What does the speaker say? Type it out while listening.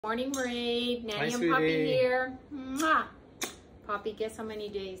Morning, Marie. Nanny Hi, and sweetie. Poppy here. Mwah. Poppy, guess how many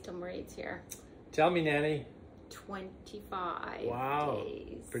days till Marie's here? Tell me, Nanny. 25 Wow.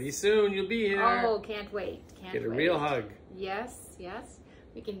 days. Pretty soon you'll be here. Oh, can't wait. Can't Get a wait. real hug. Yes, yes.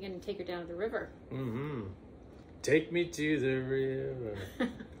 We can gonna take her down to the river. Mm-hmm. Take me to the river.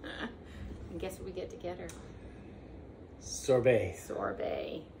 And guess what we get to get her? Sorbet.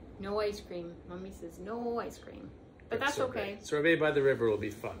 Sorbet. No ice cream. Mommy says no ice cream. But that's sorbet. okay. Sorbet by the river will be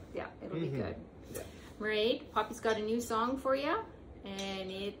fun. Yeah, it'll be good. Yeah. Marie, Poppy's got a new song for you.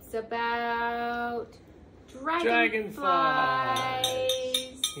 And it's about dragonflies.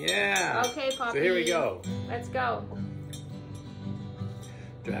 Yeah. Okay, Poppy. So here we go. Let's go.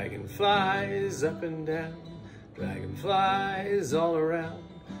 Dragonflies up and down, dragonflies all around.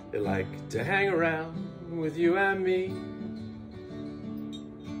 They like to hang around with you and me.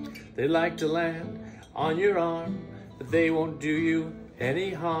 They like to land on your arm, but they won't do you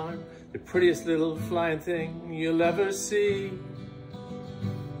any harm. The prettiest little flying thing you'll ever see.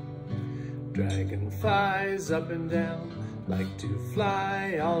 Dragonflies up and down, like to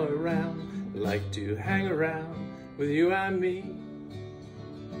fly all around, like to hang around with you and me.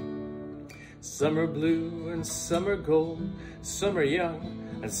 Some are blue and some are gold, some are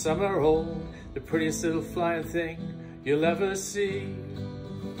young and some are old. The prettiest little flying thing you'll ever see.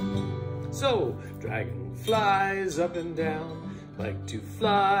 So, dragonflies up and down, like to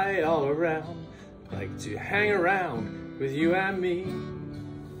fly all around, like to hang around with you and me.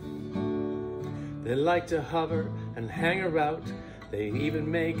 They like to hover and hang about, they even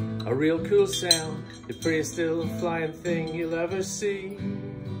make a real cool sound. The prettiest little flying thing you'll ever see.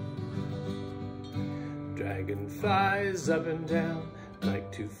 Dragonflies up and down,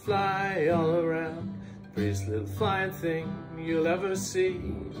 like to fly all around, the prettiest little flying thing you'll ever see.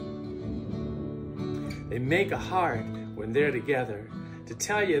 They make a heart when they're together to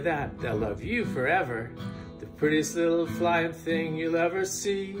tell you that they'll love you forever. The prettiest little flying thing you'll ever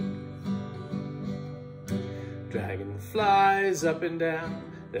see. Dragonflies up and down,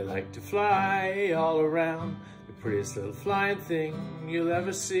 they like to fly all around, the prettiest little flying thing you'll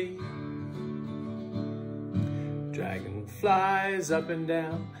ever see. Dragonflies up and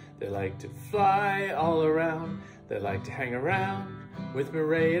down, they like to fly all around, they like to hang around with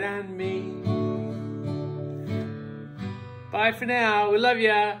Marie and me. Bye for now, we love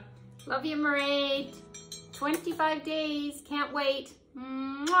ya. Love you, Marie. 25 days, can't wait.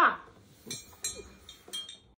 Mwah.